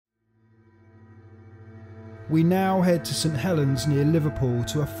We now head to St Helens near Liverpool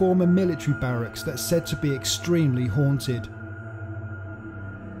to a former military barracks that's said to be extremely haunted.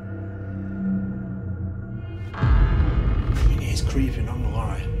 It's creeping, I'm not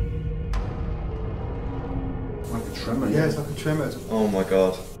lying. Like a tremor. Yeah, it's like a tremor. Oh my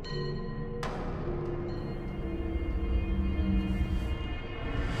god.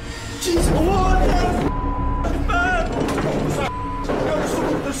 Jesus, what the man?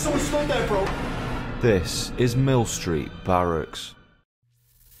 There's someone stood there, bro. This is Mill Street Barracks.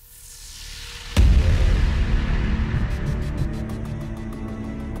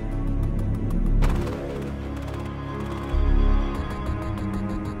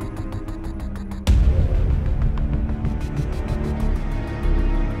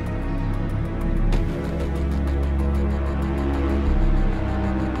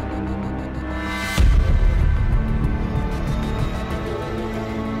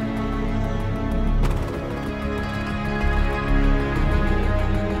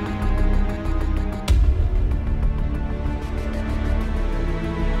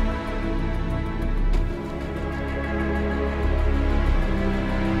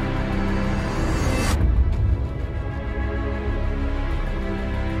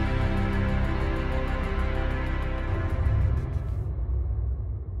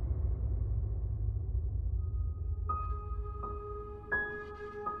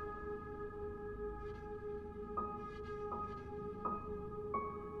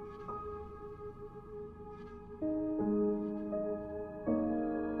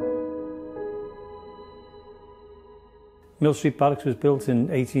 Mill Street Barracks was built in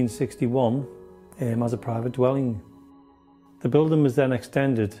 1861 as a private dwelling. The building was then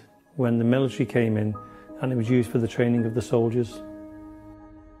extended when the military came in, and it was used for the training of the soldiers.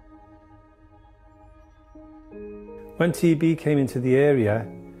 When TB came into the area,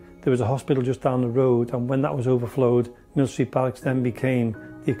 there was a hospital just down the road, and when that was overflowed, Mill Street Barracks then became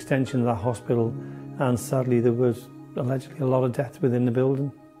the extension of that hospital, and sadly there was allegedly a lot of death within the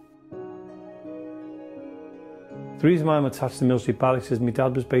building. The reason why I'm attached to Mill Street Barracks is my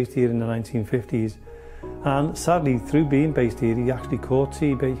dad was based here in the 1950s, and sadly through being based here he actually caught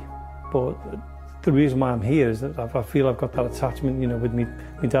TB. But the reason why I'm here is that I feel I've got that attachment, you know, with me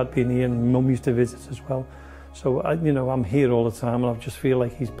dad being here, and mum used to visit as well. So you know, I'm here all the time, and I just feel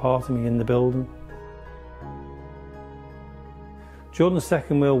like he's part of me in the building. During the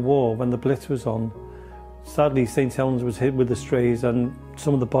Second World War, when the Blitz was on, sadly St Helens was hit with the strays, and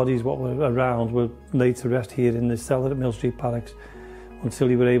some of the bodies what were around were laid to rest here in the cellar at Mill Street Barracks until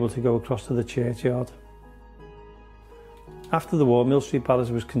we were able to go across to the churchyard. After the war, Mill Street Barracks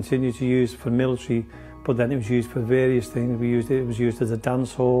was continued to use for military, but then it was used for various things. It was used as a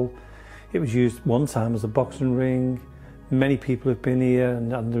dance hall. It was used one time as a boxing ring. Many people have been here,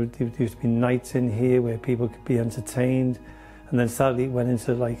 and there used to be nights in here where people could be entertained. And then sadly it went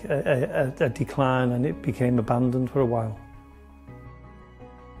into like a decline, and it became abandoned for a while.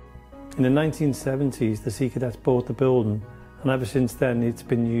 In the 1970s, the Sea Cadets bought the building, and ever since then it's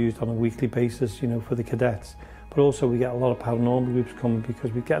been used on a weekly basis, you know, for the cadets. But also we get a lot of paranormal groups coming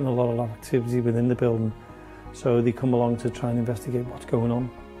because we're getting a lot of activity within the building. So they come along to try and investigate what's going on.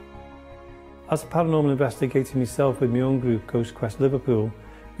 As a paranormal investigator myself with my own group, Ghost Quest Liverpool,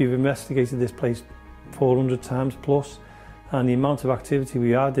 we've investigated this place 400 times plus. And the amount of activity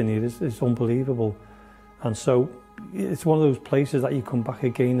we had in here is unbelievable. And so it's one of those places that you come back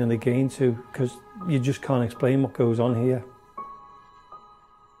again and again to, because you just can't explain what goes on here.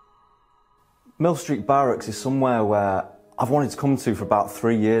 Mill Street Barracks is somewhere where I've wanted to come to for about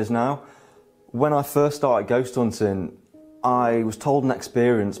 3 years now. When I first started ghost hunting, I was told an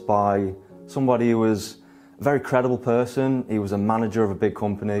experience by somebody who was a very credible person. He was a manager of a big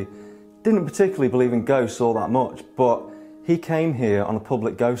company. Didn't particularly believe in ghosts all that much, but he came here on a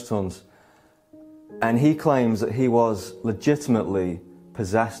public ghost hunt, and he claims that he was legitimately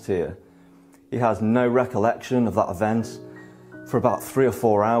possessed here. He has no recollection of that event. For about 3 or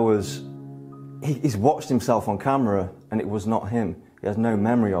 4 hours, he's watched himself on camera, and it was not him. He has no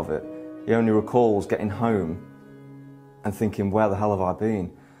memory of it. He only recalls getting home and thinking, where the hell have I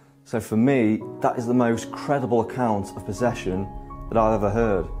been? So for me, that is the most credible account of possession that I've ever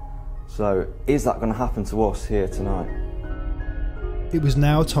heard. So is that going to happen to us here tonight? It was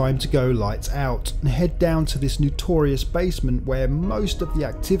now time to go lights out and head down to this notorious basement where most of the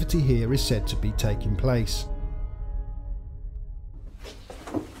activity here is said to be taking place.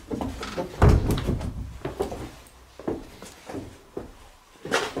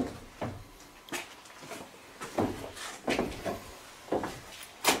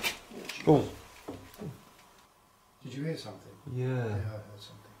 Oh. Did you hear something? Yeah. Yeah, I heard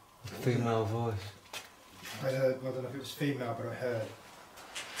something. A female voice. I heard, I don't know if it was female, but I heard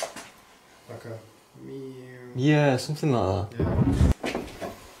like a meow. Yeah, something like that.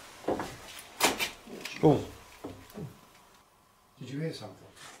 Yeah. Oh. Did you hear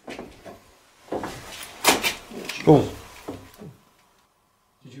something? Oh.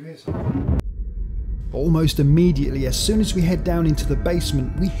 Did you hear something? Almost immediately, as soon as we head down into the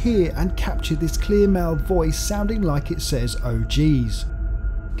basement, we hear and capture this clear male voice sounding like it says, "Oh geez."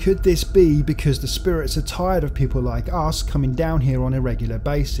 Could this be because the spirits are tired of people like us coming down here on a regular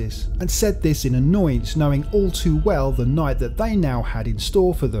basis, and said this in annoyance, knowing all too well the night that they now had in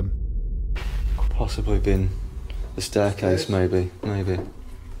store for them? Could possibly been the staircase, maybe.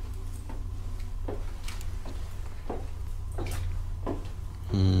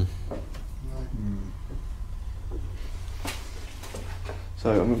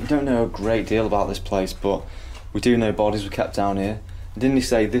 So, I mean, we don't know a great deal about this place, but we do know bodies were kept down here. Didn't he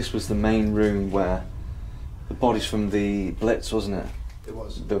say this was the main room where the bodies from the Blitz, wasn't it? It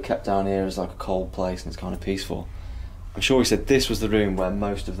was. They were kept down here as like a cold place and it's kind of peaceful. I'm sure he said this was the room where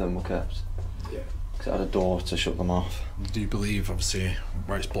most of them were kept. Yeah. Because it had a door to shut them off. Do you believe, obviously,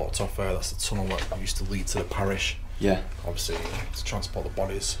 where it's blocked off there, that's the tunnel that used to lead to the parish? Yeah. Obviously, to transport the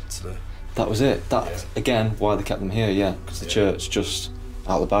bodies to the... That was it. That's, again, why they kept them here, yeah. Because the church just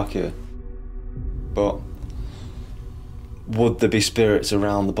out the back here. But would there be spirits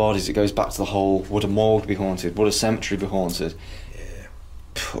around the bodies? It goes back to the whole, would a morgue be haunted? Would a cemetery be haunted? Yeah.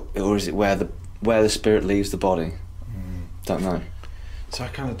 Or is it where the spirit leaves the body? Don't know. So I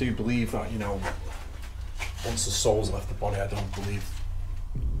kind of do believe that, you know, once the soul's left the body, I don't believe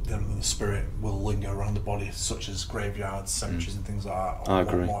then the spirit will linger around the body, such as graveyards, cemeteries and things like that, or I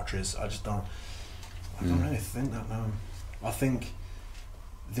agree. mortuaries. I don't really think that, no. I think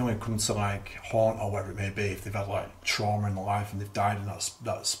they only come to like haunt or whatever it may be if they've had like trauma in their life and they've died in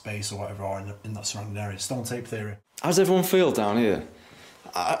that space or whatever, or in that surrounding area. Stone tape theory. How does everyone feel down here?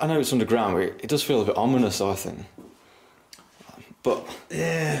 I know it's underground, but it does feel a bit ominous, I think. But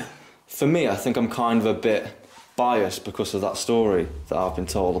yeah, for me, I think I'm kind of a bit biased because of that story that I've been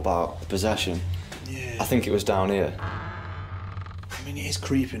told about the possession. Yeah. I think it was down here. I mean, it is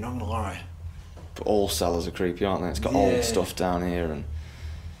creepy, not gonna lie. But all cellars are creepy, aren't they? It's got old stuff down here and...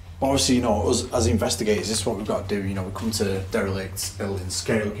 But obviously, you know, us as investigators, this is what we've got to do. You know, we come to derelict buildings,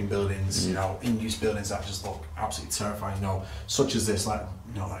 scary-looking buildings, you know, in-use buildings that just look absolutely terrifying. You know, such as this, like,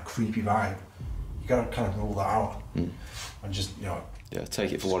 you know, that creepy vibe. You gotta kind of rule that out, and just, you know, yeah,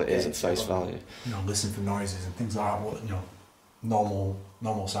 take it for what it is at face value. You know, listen for noises and things like that. What, you know,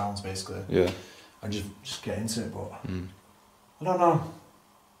 normal sounds basically. Yeah. And just get into it, but I don't know.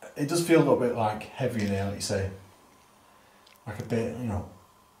 It does feel a little bit like heavy in here, like you say. Like a bit, you know.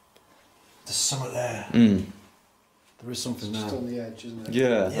 There's something there. There is something there. Just on the edge, isn't it?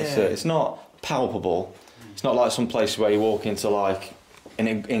 Yeah, that's it. It's not palpable. It's not like some place where you walk into like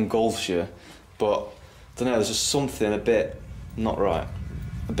engulfs you, but I don't know. There's just something a bit not right.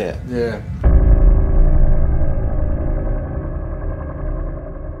 A bit. Yeah.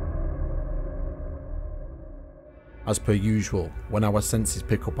 As per usual, when our senses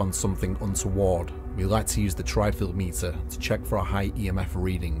pick up on something untoward, we like to use the tri-field meter to check for a high EMF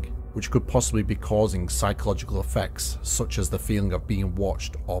reading, which could possibly be causing psychological effects such as the feeling of being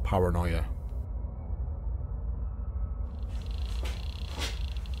watched or paranoia.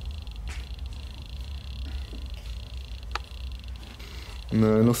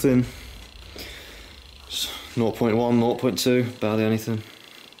 No, nothing. 0.1, 0.2, barely anything.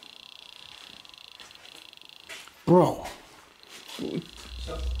 Bro.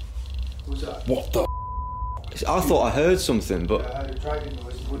 What's that? What the I thought I heard something, but... I heard a dragon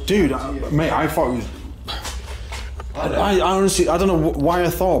noise. dude, mate, I thought it was... I honestly, I don't know why I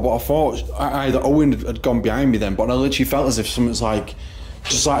thought, but I thought either Owen had gone behind me then, but I literally felt as if something's like,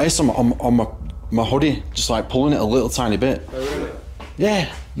 just like this on my hoodie, just like pulling it a little tiny bit. Oh, really?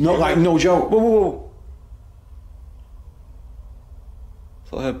 Yeah, not like, no joke. Whoa, whoa, whoa. I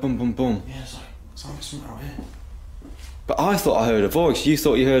thought I heard bum bum bum. Yeah, it's like something out here. But I thought I heard a voice. You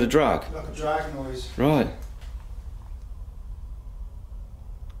thought you heard a drag? Like a drag noise. Right.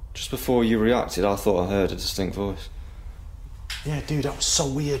 Just before you reacted, I thought I heard a distinct voice. Yeah, dude, that was so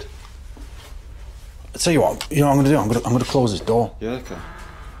weird. I'll tell you what, you know what I'm gonna do? I'm gonna close this door. Yeah, okay.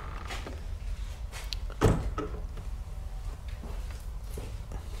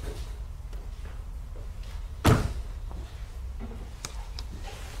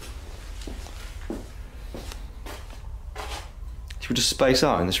 Should we just space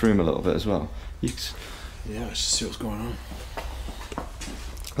out in this room a little bit as well? Yeah, let's just see what's going on.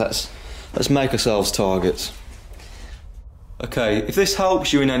 Let's make ourselves targets. Okay, if this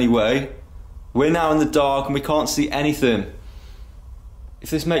helps you in any way, We're now in the dark and we can't see anything. If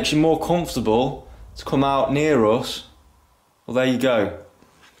this makes you more comfortable to come out near us, well, there you go.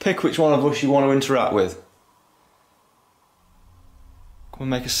 Pick which one of us you want to interact with. Come and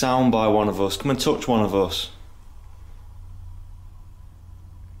make a sound by one of us. Come and touch one of us.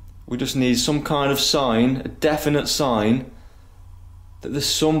 We just need some kind of sign, a definite sign, that there's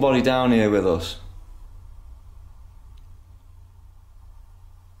somebody down here with us.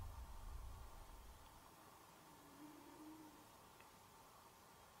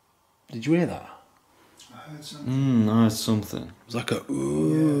 Did you hear that? I heard something. I heard something. It was like a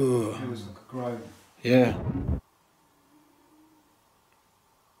ooh. Yeah, it was like a groan. Yeah.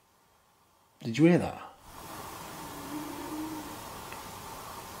 Did you hear that?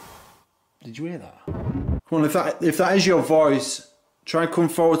 Did you hear that? Come on, if that is your voice, try and come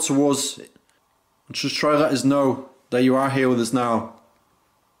forward to us. And just try to let us know that you are here with us now.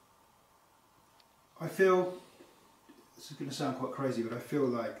 I feel, this is going to sound quite crazy, but I feel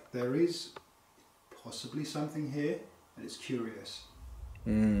like there is possibly something here, and it's curious.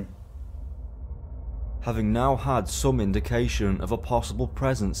 Having now had some indication of a possible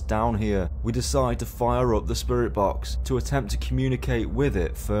presence down here, we decide to fire up the spirit box to attempt to communicate with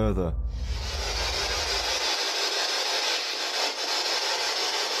it further.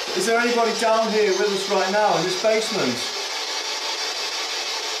 Is there anybody down here with us right now in this basement?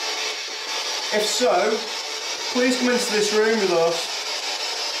 If so, please come into this room with us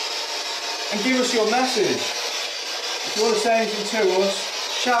and give us your message. If you want to say anything to us,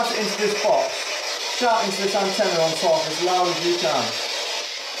 shout it into this box. Shout into this antenna on top as loud as you can.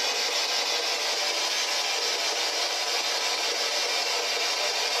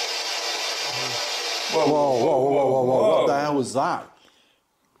 Whoa. What the hell was that?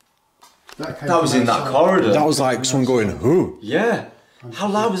 That was in that corridor. That was like someone going, who? Yeah. How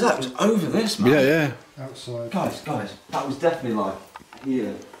loud was that? It was over this, man. Yeah. Outside. Guys, that was definitely like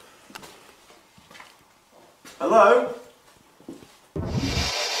here. Hello?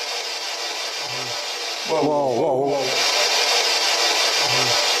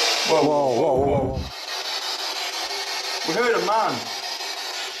 Whoa. We heard a man.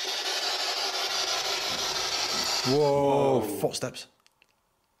 Whoa. Footsteps.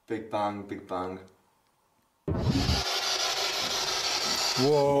 Big bang, big bang.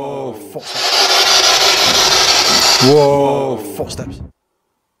 Whoa. Footsteps. Whoa. Footsteps.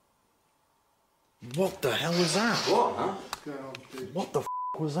 What the hell was that? What, huh? What the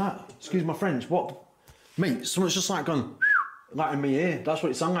was that? Excuse my French. What? Mate, someone's just like gone like in my ear. That's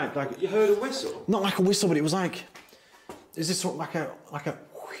what it sounded like. You heard a whistle? Not like a whistle, but it was like. Is this sort of like a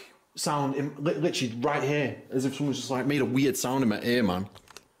sound in, literally right here, as if someone's just like made a weird sound in my ear, man.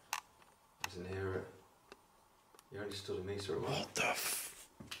 I didn't hear it. You only stood a metre away. What the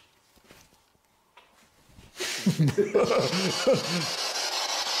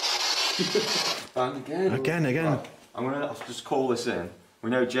Bang again. Again. Right. I'm gonna just call this in. We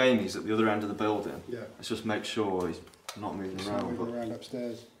know Jamie's at the other end of the building. Yeah. Let's just make sure he's not moving around. Moving around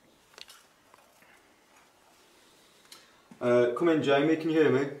upstairs. Come in, Jamie. Can you hear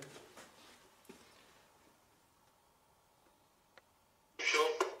me?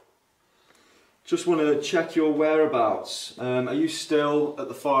 Sure. Just want to check your whereabouts. Are you still at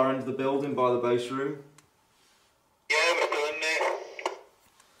the far end of the building by the base room? Yeah, we're still in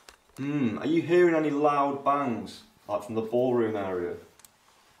there. Are you hearing any loud bangs, like from the ballroom area?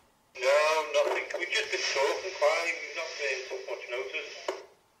 No, nothing. We've just been talking quietly. We've not took much notice.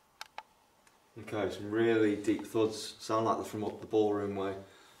 Okay, some really deep thuds. Sound like they're from up the ballroom way.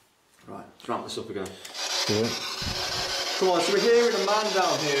 Right, let's ramp this up again. Yeah. Come on, so we're hearing a man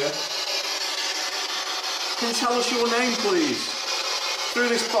down here. Can you tell us your name, please? Through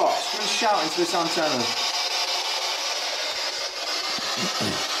this box. Can you shout into this antenna?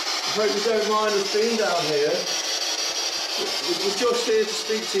 I hope you don't mind us being down here. We're just here to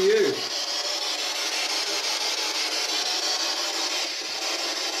speak to you.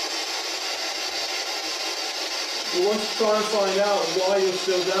 We want to try and find out why you're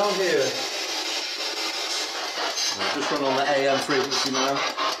still down here. I'll just run on the AM frequency now.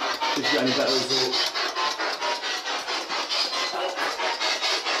 Did you get any better results?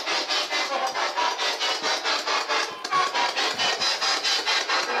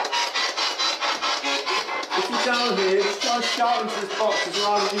 If you're down here, just try and shout into this box as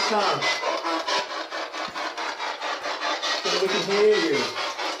loud as you can. So that we can hear you.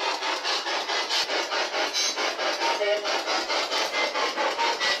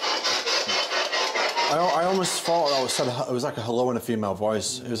 I almost thought that it was like a hello in a female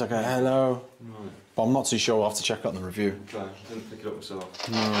voice. It was like a hello. Right. But I'm not too sure. I'll have to check out in the review. Okay, I didn't pick it up myself.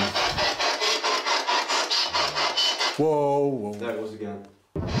 No. Whoa, whoa. There it was again.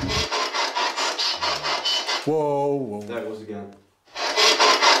 Whoa, whoa. There it was again.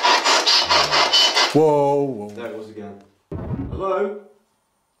 Whoa, whoa. There it was again. Hello?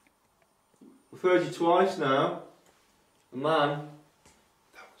 We've heard you twice now. The man.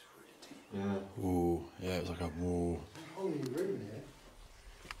 That was really deep. Yeah. Ooh, yeah, it was like a whoa. Holy room here.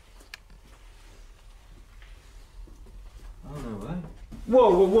 Oh, no way. Whoa,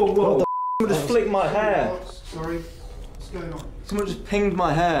 whoa, whoa, whoa. What the Someone just flicked my hair. Sorry. What's going on? Someone just pinged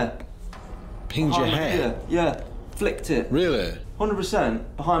my hair. Pinged your Behind my hair? ear. Yeah. Flicked it. Really?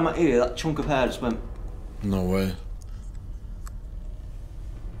 100% behind my ear, that chunk of hair just went. No way.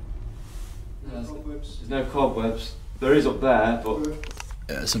 There's no cobwebs. There is up there, but.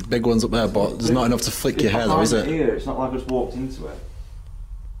 Yeah, some big ones up there, but there's not enough to flick your hair though, is it? Behind my ear. It's not like I just walked into it.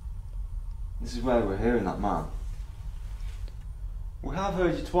 This is where we're hearing that man. We have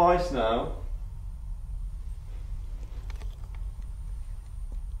heard you twice now.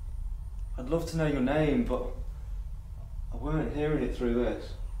 I'd love to know your name, but I weren't hearing it through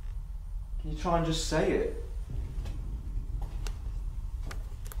this. Can you try and just say it?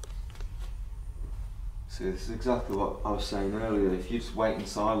 See, this is exactly what I was saying earlier. If you just wait in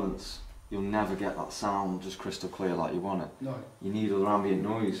silence, you'll never get that sound just crystal clear like you want it. No. You need other ambient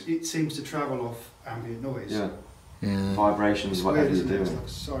noise. It seems to travel off ambient noise. Yeah. Yeah. Vibrations, It's whatever weird, you're isn't it? It's doing. like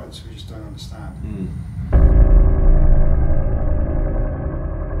silence we just don't understand.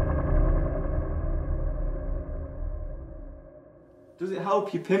 Does it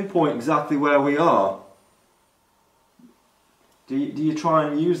help you pinpoint exactly where we are? Do you try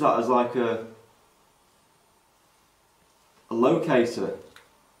and use that as like a locator?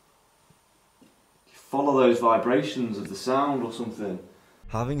 Do you follow those vibrations of the sound or something?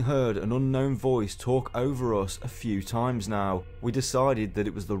 Having heard an unknown voice talk over us a few times now, we decided that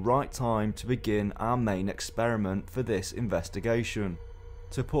it was the right time to begin our main experiment for this investigation.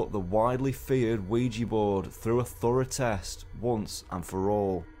 To put the widely feared Ouija board through a thorough test once and for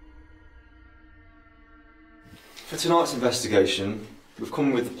all. For tonight's investigation, we've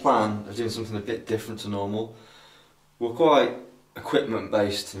come with the plan of doing something a bit different to normal. We're quite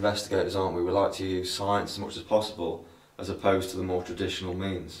equipment-based investigators, aren't we? We like to use science as much as possible, as opposed to the more traditional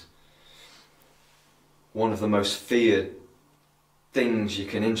means. One of the most feared things you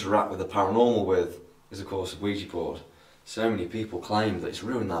can interact with the paranormal with is, of course, a Ouija board. So many people claim that it's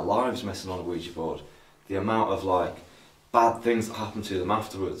ruined their lives messing on a Ouija board. The amount of like bad things that happen to them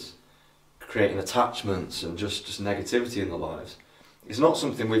afterwards, creating attachments and just negativity in their lives. It's not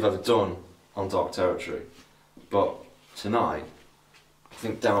something we've ever done on Dark Territory, but tonight, I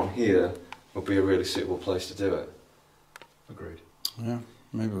think down here would be a really suitable place to do it. Agreed. Yeah,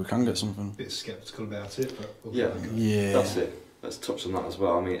 maybe we can get something. A bit sceptical about it, but we'll Yeah, Yeah. that's it. Let's touch on that as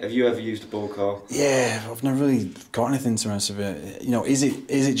well. I mean, have you ever used a board, Karl? Yeah, I've never really got anything to answer it. You know, is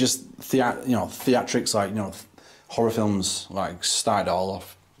it just theatrics, like, you know, horror films like started it all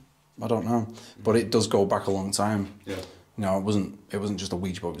off? I don't know, but it does go back a long time. Yeah. You know, it wasn't just a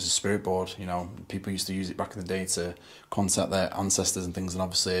Ouija board; it was a spirit board. You know, people used to use it back in the day to contact their ancestors and things. And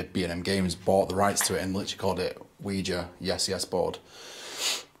obviously, B&M Games bought the rights to it and literally called it Ouija Yes Yes board.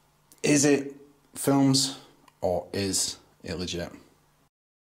 Is it films or is it legit?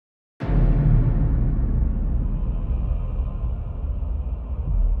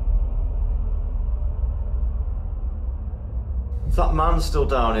 If that man's still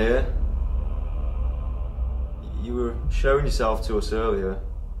down here, you were showing yourself to us earlier.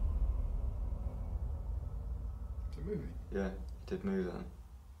 Is it moving? Yeah, you did move then.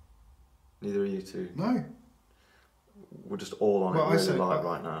 Neither of you two. No. We're just all on Well, it I really said- light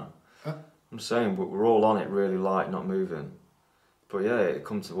right now. Huh? I'm saying we're all on it really light, not moving. But yeah, it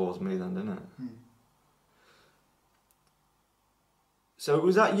come towards me then, didn't it? So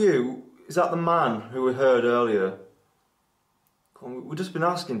was that you? Is that the man who we heard earlier? Come on, we've just been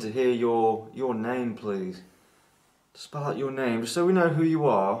asking to hear your name, please. Spell out your name, just so we know who you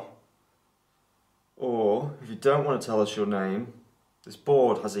are. Or, if you don't want to tell us your name, this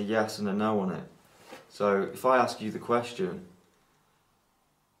board has a yes and a no on it. So, if I ask you the question,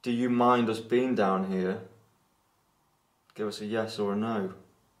 do you mind us being down here? Give us a yes or a no.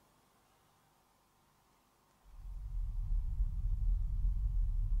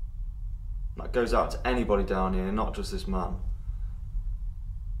 That goes out to anybody down here, not just this man.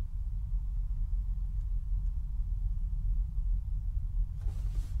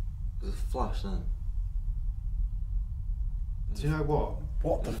 There's a flash then. Do you know what?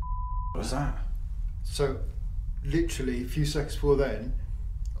 What the was that? So, literally a few seconds before then,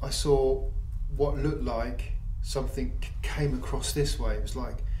 I saw what looked like something came across this way. It was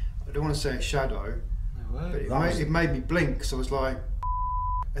like, I don't want to say a shadow, But it made me blink, so I was like,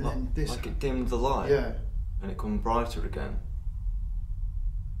 and then this. Like it dimmed the light? Yeah. And it come brighter again?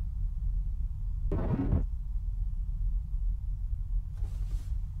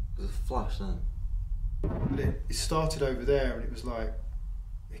 There's a flash then? But it started over there, and it was like,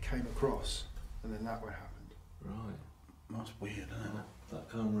 it came across, and then that way happened. Right. That's weird, isn't it?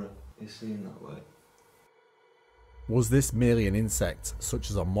 That camera is seen that way. Was this merely an insect, such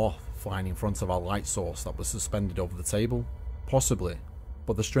as a moth flying in front of our light source that was suspended over the table? Possibly.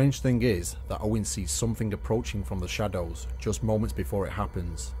 But the strange thing is that Owen sees something approaching from the shadows just moments before it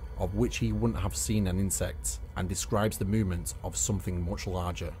happens, of which he wouldn't have seen an insect, and describes the movement of something much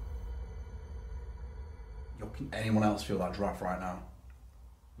larger. Can anyone else feel that draft right now?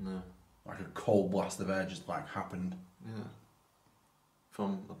 No. Like a cold blast of air just like happened. Yeah.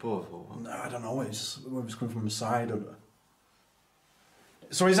 From above or what? No, I don't know. It's whether it's coming from the side or.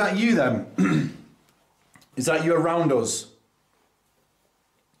 So is that you then? Is that you around us?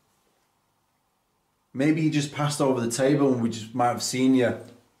 Maybe you just passed over the table and we just might have seen you.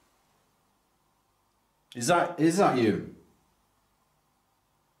 Is that you?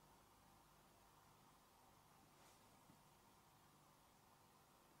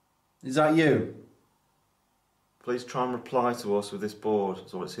 Is that you? Please try and reply to us with this board.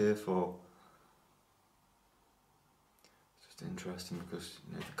 That's what it's here for. It's just interesting because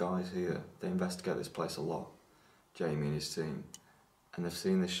the guys here, they investigate this place a lot. Jamie and his team. And they've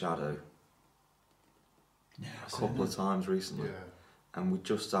seen this shadow a couple of times recently. Yeah. And we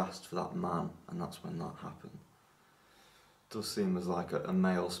just asked for that man, and that's when that happened. It does seem as like a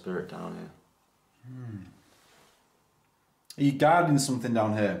male spirit down here. Are you guarding something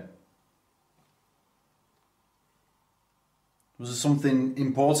down here? Was there something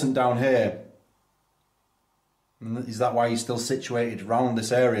important down here? And is that why you're still situated around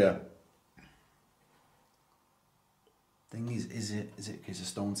this area? Thing is it because a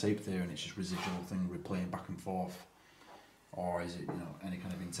stone tape there and it's just residual thing replaying back and forth? Or is it, any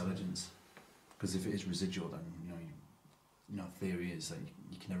kind of intelligence? Because if it is residual, then, theory is that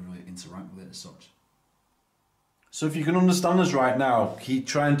you can never really interact with it as such. So if you can understand us right now, can you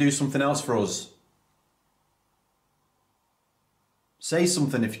try and do something else for us? Say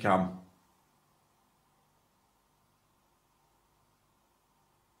something if you can.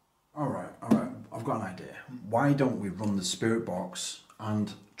 Alright, I've got an idea. Why don't we run the spirit box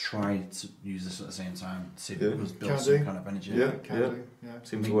and try to use this at the same time to see if it does build some kind of energy? Yeah, Can do.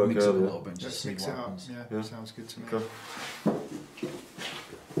 Seems to work mix it up a earlier. little bit and just see Mix what it up. happens. Yeah, sounds good to me. Okay.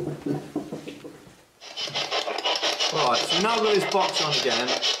 Right, so now that this box on again,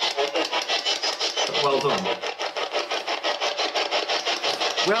 well done.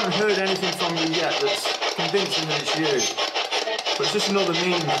 We haven't heard anything from you yet that's convincing that it's you. But it's just another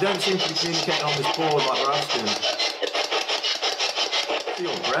means. You don't seem to be communicating on this board like we're asking.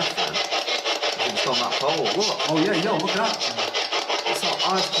 Feel your breath then. I think it's gone that cold. What? Oh yeah, look at that. It's not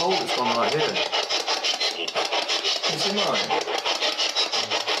ice cold, it's gone right here. Can you see mine?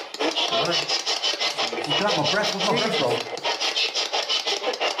 Right. You can have my breath, look at my breath, bro.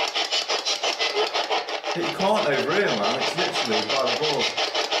 You can't over here, man. It's literally by the board.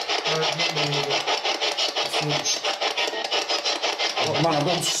 Oh, man, I'm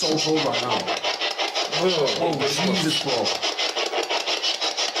going so cold right now. Oh, Jesus, bro.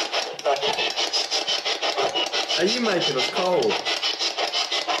 Are you making us cold?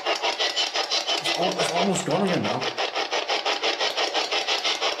 It's almost gone again now.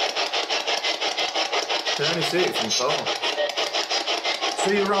 I can only see it from far.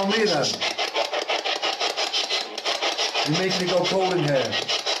 So you're around me then? You're making it go cold in here.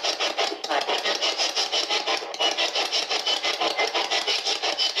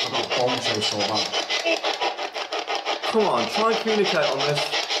 I've got a bomb show so bad. Come on, try and communicate on this.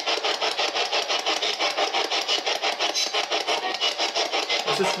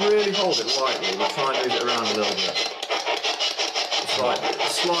 Let's just really hold it lightly. We'll try and move it around a little bit. It's like the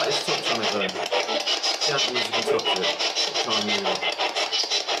slightest touch on it though. Gently as you can touch it. We'll try and move it.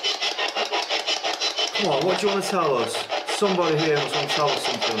 Come on, what do you want to tell us? Somebody here wants to tell us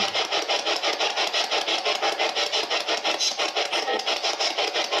something.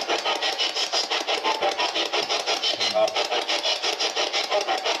 I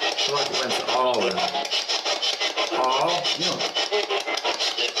like it went to R then. R?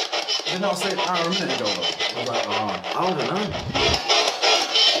 Did not say R a minute ago though. I was like, I don't know.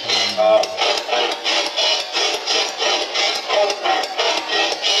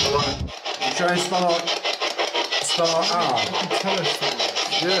 You try and spell out R. Tell us something.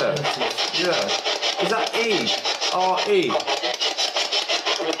 Yeah. Is that E? R-E?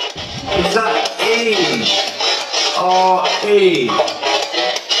 Is that E? R-E.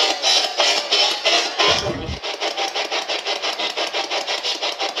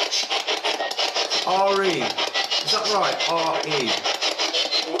 R-E. Is that right? R-E.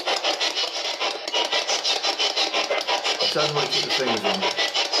 Tell them how to keep the fingers in.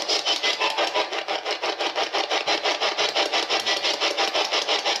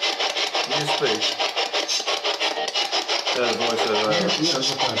 Can you speak? Yeah, the voice over there.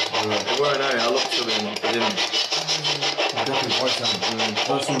 It weren't out, I looked to him, it didn't. Definitely voice out.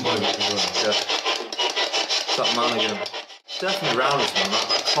 That's somebody. Yeah. It's that man again. Definitely roundest man,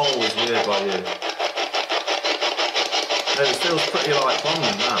 that coal is weird by you. No, it feels pretty like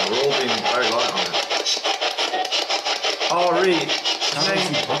prominent now, we're all being very light on it. R-E.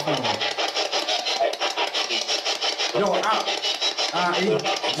 No, R-E.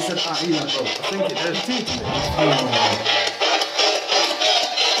 You said R-E, bro. I think it did.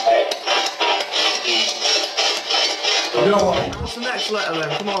 No. What's the next letter then?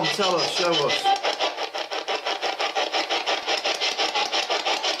 Come on, tell us, show us.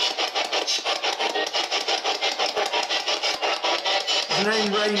 His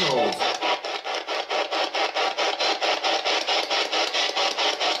name Reynolds.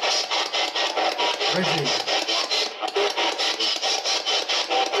 Reggie.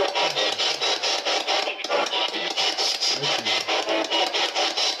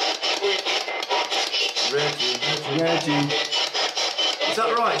 Reggie. Is that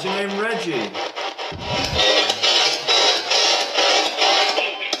right? Is your name Reggie?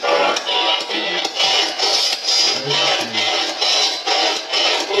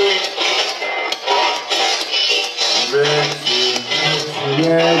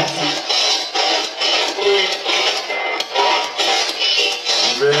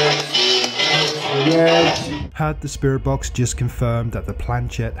 Had the spirit box just confirmed that the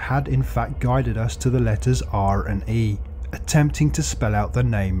planchette had in fact guided us to the letters R and E, attempting to spell out the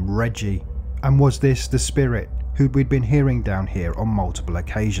name Reggie? And was this the spirit who we'd been hearing down here on multiple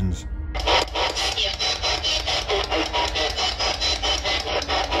occasions?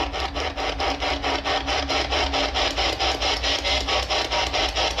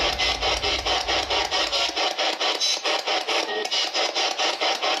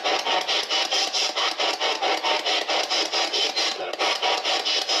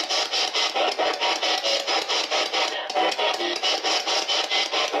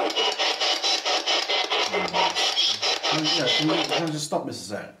 Can I just stop this a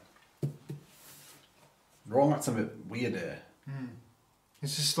sec? We're all acting a bit weird here.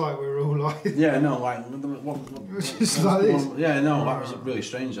 It's just like we're all like... Yeah, no, like... It's just like this. Yeah, no, that was really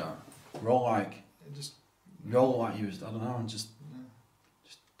strange, that. We're all like... We're all like, I don't know, just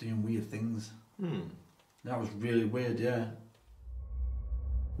doing weird things. That was really weird, yeah.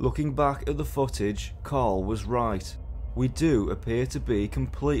 Looking back at the footage, Karl was right. We do appear to be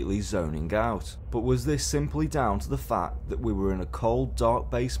completely zoning out, but was this simply down to the fact that we were in a cold, dark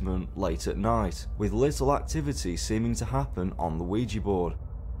basement late at night, with little activity seeming to happen on the Ouija board?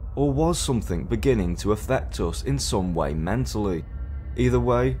 Or was something beginning to affect us in some way mentally? Either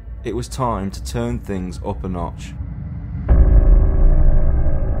way, it was time to turn things up a notch.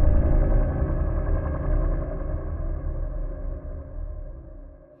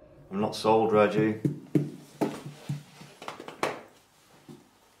 I'm not sold, Reggie.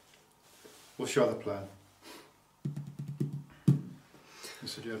 What's your other plan? You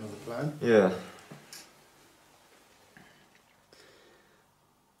said you had another plan? Yeah.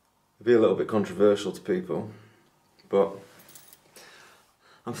 It'd be a little bit controversial to people, but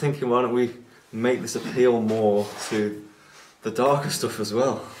I'm thinking, why don't we make this appeal more to the darker stuff as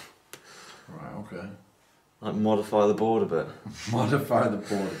well? Right, okay. Like modify the board a bit. Modify the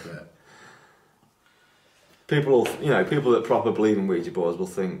board a bit. People that proper believe in Ouija boards will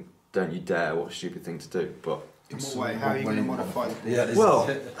think, don't you dare, what a stupid thing to do, but... In what way? How are you going to modify it? Yeah, well,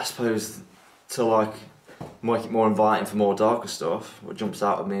 I suppose to like make it more inviting for more darker stuff, what jumps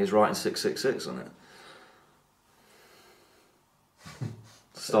out at me is writing 666 on it.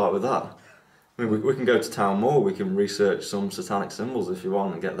 Start with that. I mean, we can go to town more, we can research some satanic symbols if you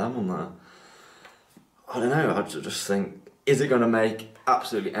want and get them on there. I don't know, I just think, is it going to make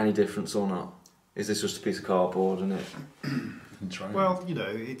absolutely any difference or not? Is this just a piece of cardboard, isn't it? Well, you know,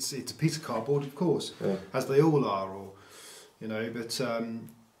 it's a piece of cardboard, of course, Yeah. as they all are, or you know, but it's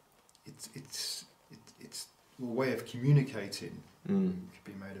a way of communicating. It could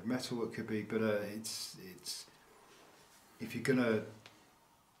be made of metal, it could be, but it's if you're gonna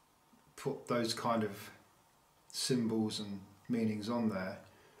put those kind of symbols and meanings on there,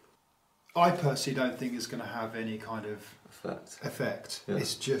 I personally don't think it's going to have any kind of effect. Yeah.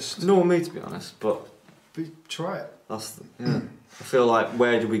 It's just... Nor me, to be honest, but try it. Yeah. I feel like,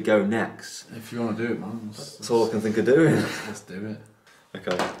 where do we go next? If you want to do it, man. That's all I can think of doing. Let's do it.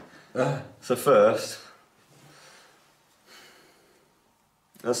 Okay. So first,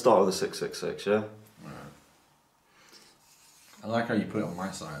 let's start with the 666, yeah? Right. I like how you put it on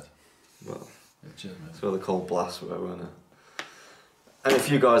my side. Well, cheers, mate. that's where the cold blast were, weren't it? And if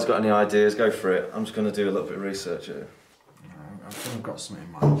you guys got any ideas, go for it. I'm just going to do a little bit of research here. I think I've got something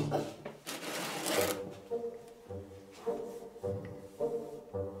in mind.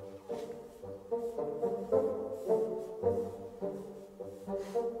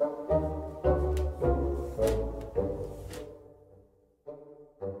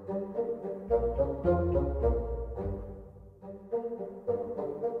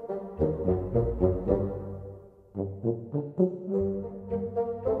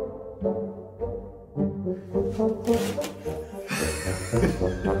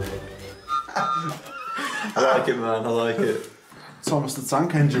 I like it, man, I like it. Thomas the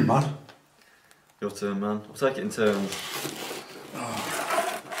Tank Engine, man. Your turn, man. I'll take it in turns.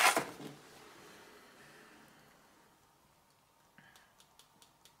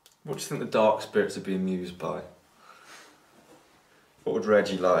 What do you think the dark spirits would be amused by? What would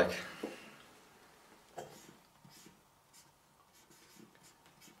Reggie like?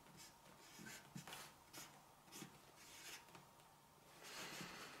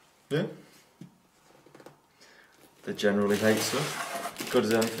 Yeah? They generally hate stuff. Good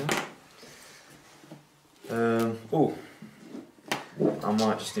as anything. Oh, I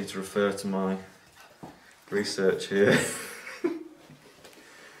might just need to refer to my research here.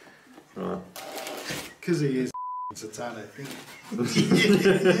 Right. Because he is satanic,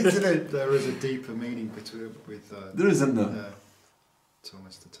 isn't it? There is a deeper meaning between with There is, isn't there?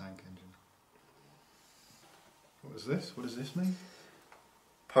 Thomas the Tank Engine. What is this? What does this mean?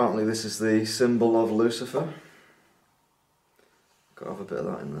 Apparently this is the symbol of Lucifer. Got to have a bit of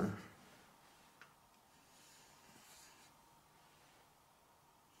that in there.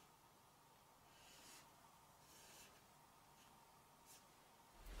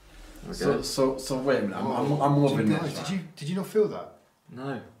 Okay. So wait a minute, I'm loving this. Did you not feel that?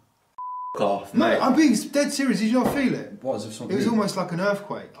 No. Off, No, mate. I'm being dead serious. Did you not feel it? What is it? Something? It was almost like an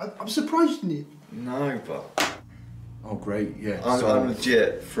earthquake. I'm surprised you. No, but Oh great, yeah. I'm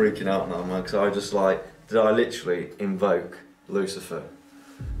legit freaking out now, man, because I just like, did I literally invoke Lucifer?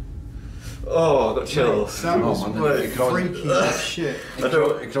 Oh, I got chills. That was man, freaky as shit. It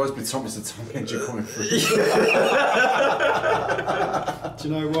could always be Thomas the Tank Engine coming through. Do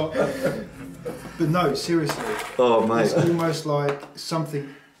you know what? But no, seriously. Oh, mate. It's almost like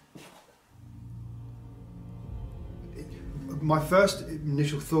something. My first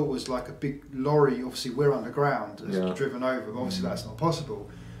initial thought was like a big lorry. Obviously, we're underground, has driven over. Obviously, that's not possible.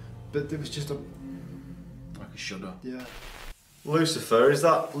 But there was just a. Like a shudder. Yeah. Lucifer, is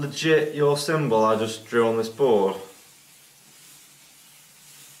that legit your symbol I just drew on this board?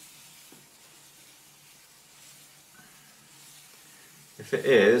 If it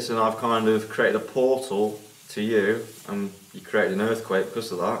is, and I've kind of created a portal to you, and you created an earthquake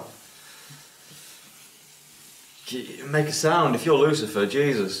because of that, make a sound. If you're Lucifer,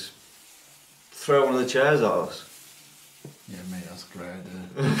 Jesus, throw one of the chairs at us. Yeah, mate, that's great.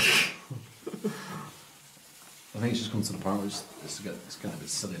 I think it's just come to the point where it's getting a bit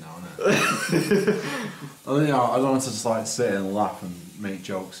silly now, isn't it? I don't want to just like sit and laugh and make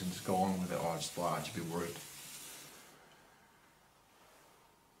jokes and just go on with it, or just like actually be worried.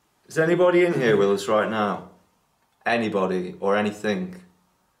 Is anybody in here with us right now? Anybody or anything?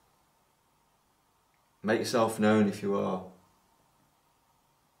 Make yourself known if you are.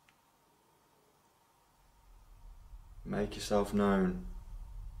 Make yourself known.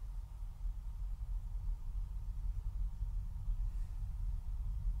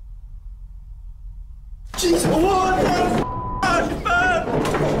 Jesus, what the man?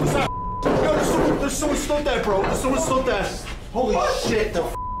 What's that? Yo, there's someone stood there, bro. There's someone stood there. Holy shit, the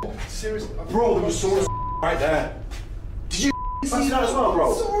seriously, bro, there was someone right there. Did you see that as well,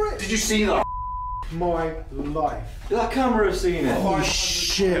 bro? Saw it. Did you see that? My life. Did that camera have seen it? Holy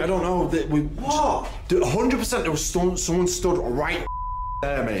shit, I don't know. What? 100% there was someone stood right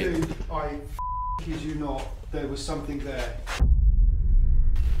there, mate. Dude, I kid you not, there was something there.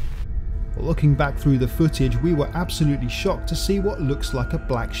 Looking back through the footage, we were absolutely shocked to see what looks like a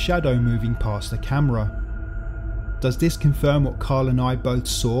black shadow moving past the camera. Does this confirm what Karl and I both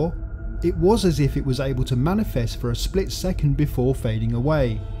saw? It was as if it was able to manifest for a split second before fading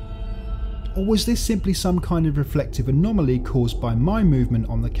away. Or was this simply some kind of reflective anomaly caused by my movement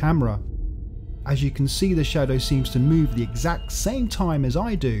on the camera? As you can see, the shadow seems to move the exact same time as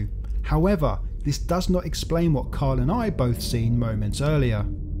I do. However, this does not explain what Karl and I both seen moments earlier.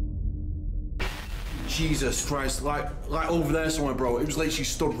 Jesus Christ, like over there somewhere, bro. It was literally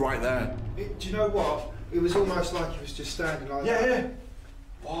stood right there. Do you know what? It was almost like he was just standing like that. Yeah.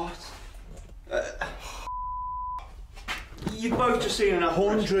 What? You both just seen an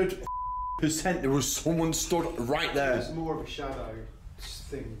 100% there was someone stood right there. It's more of a shadow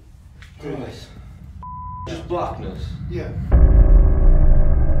thing. Just blackness. Yeah.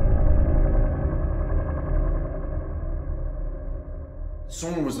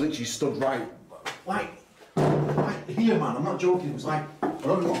 Someone was literally stood right, like here, man. I'm not joking. It was like, I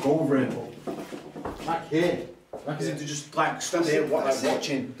don't know what go over it, but like here. Like as if they just like stood there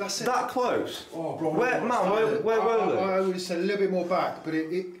watching. That's it. That close? Oh, bro. Where were they? I would have said a little bit more back, but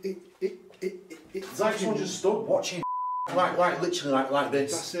It's like someone just stood watching, like literally like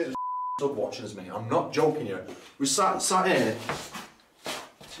this. That's it. Stood watching us, mate. I'm not joking here. We sat here.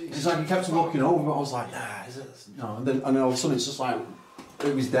 It's like he kept looking over, but I was like, nah, is it? No, and then all of a sudden it's just like,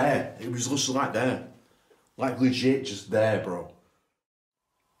 it was there. It was just like there. Like legit just there, bro.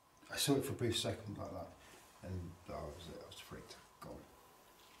 I saw it for a brief second like that, and I was freaked. Gone.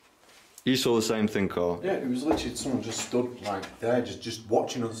 You saw the same thing, Karl? Yeah, it was literally someone just stood like there, just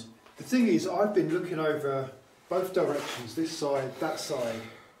watching us. The thing is, I've been looking over both directions, this side, that side,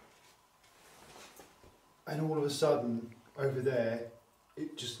 and all of a sudden, over there,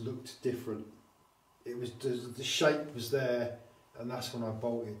 it just looked different. It was the shape was there, and that's when I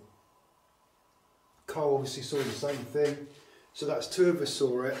bolted. Karl obviously saw the same thing, so that's two of us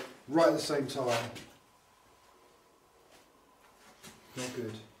saw it right at the same time. Not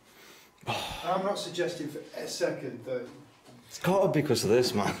good. I'm not suggesting for a second that. It's got to be because of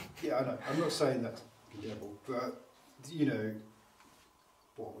this, man. Yeah, I know. I'm not saying that's the devil, but you know,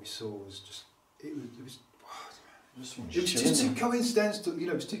 what we saw was just it was just too coincidental. You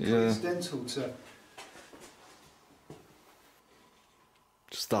know, it was too coincidental to.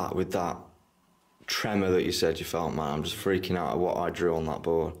 Just that with that tremor that you said you felt, man. I'm just freaking out at what I drew on that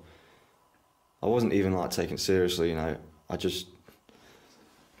board. I wasn't even like taking it seriously, you know. I just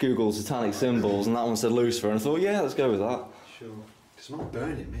Googled satanic symbols, and that one said Lucifer, and I thought, yeah, let's go with that. Sure. It's not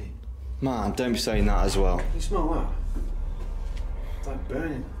burning me. Man, don't be saying that as well. You smell that? It's like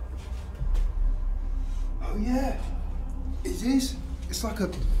burning. Oh yeah, it is. It's like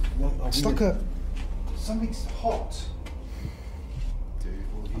a. It's like a. Something's hot. Dude,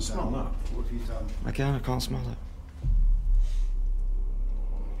 what have you done? Smell that. What have you done? Again, I can't smell it.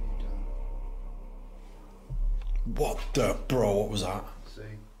 What have you done? What the bro? What was that?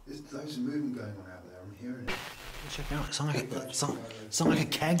 See, there's loads of movement going on out there. I'm hearing it. Check it out. It sounds like a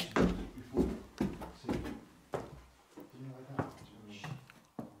keg.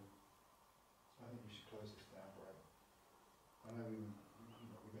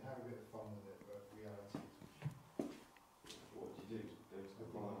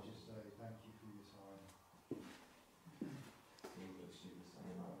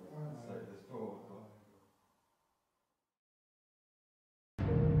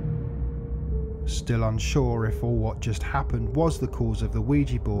 Still unsure if all what just happened was the cause of the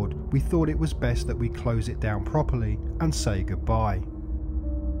Ouija board, we thought it was best that we close it down properly and say goodbye.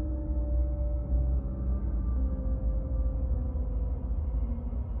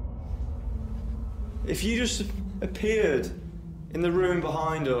 If you just appeared in the room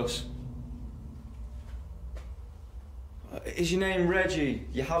behind us, is your name Reggie?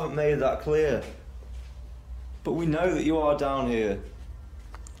 You haven't made that clear. But we know that you are down here.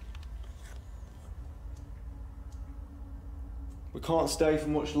 We can't stay for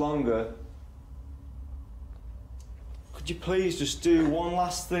much longer. Could you please just do one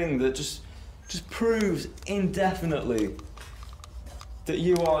last thing that just proves indefinitely that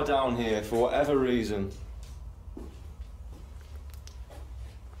you are down here for whatever reason?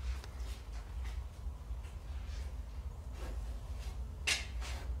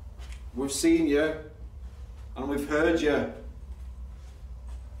 We've seen you, and we've heard you.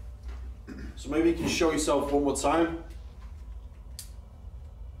 So maybe you can show yourself one more time.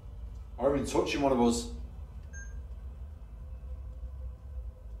 Or even touching one of us.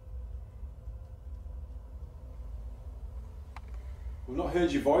 We've not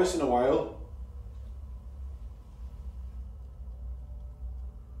heard your voice in a while.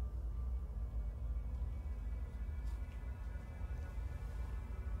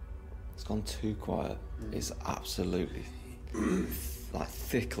 It's gone too quiet. It's absolutely like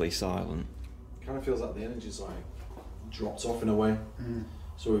thickly silent. It kind of feels like the energy's like dropped off in a way.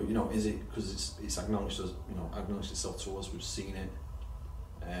 So, you know, is it because it's acknowledged as, you know, acknowledged itself to us, we've seen it,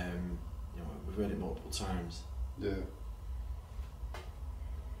 you know, we've heard it multiple times. Yeah.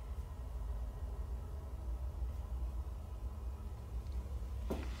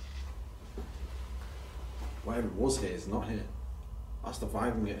 Whatever it was here is not here. That's the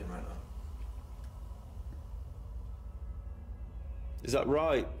vibe I'm getting right now. Is that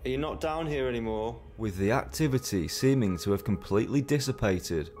right? Are you not down here anymore? With the activity seeming to have completely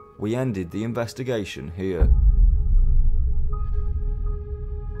dissipated, we ended the investigation here.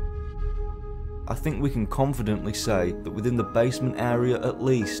 I think we can confidently say that within the basement area at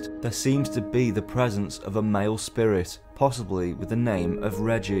least, there seems to be the presence of a male spirit, possibly with the name of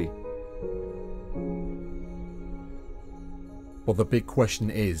Reggie. But the big question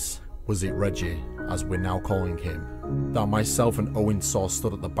is, was it Reggie, as we're now calling him, that myself and Owen saw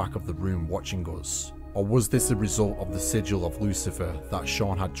stood at the back of the room watching us? Or was this a result of the sigil of Lucifer that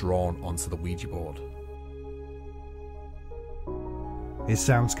Sean had drawn onto the Ouija board? It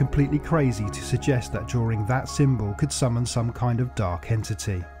sounds completely crazy to suggest that drawing that symbol could summon some kind of dark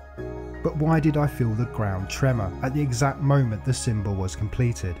entity. But why did I feel the ground tremor at the exact moment the symbol was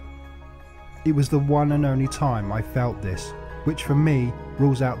completed? It was the one and only time I felt this, which for me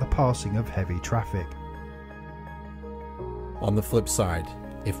rules out the passing of heavy traffic. On the flip side,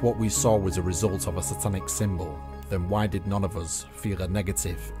 if what we saw was a result of a satanic symbol, then why did none of us feel a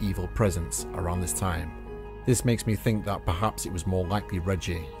negative, evil presence around this time? This makes me think that perhaps it was more likely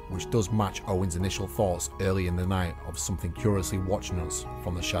Reggie, which does match Owen's initial thoughts early in the night of something curiously watching us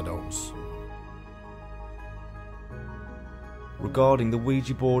from the shadows. Regarding the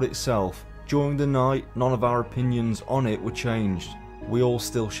Ouija board itself, during the night none of our opinions on it were changed. We all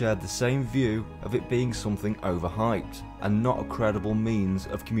still shared the same view of it being something overhyped and not a credible means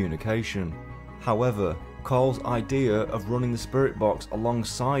of communication. However, Karl's idea of running the spirit box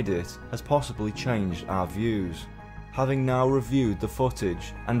alongside it has possibly changed our views. Having now reviewed the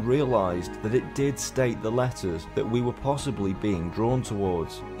footage and realised that it did state the letters that we were possibly being drawn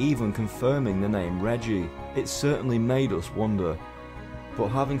towards, even confirming the name Reggie, it certainly made us wonder. But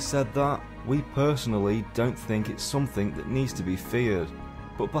having said that, we personally don't think it's something that needs to be feared,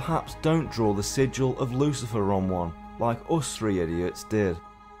 but perhaps don't draw the sigil of Lucifer on one, like us three idiots did.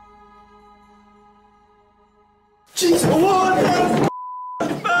 Jesus!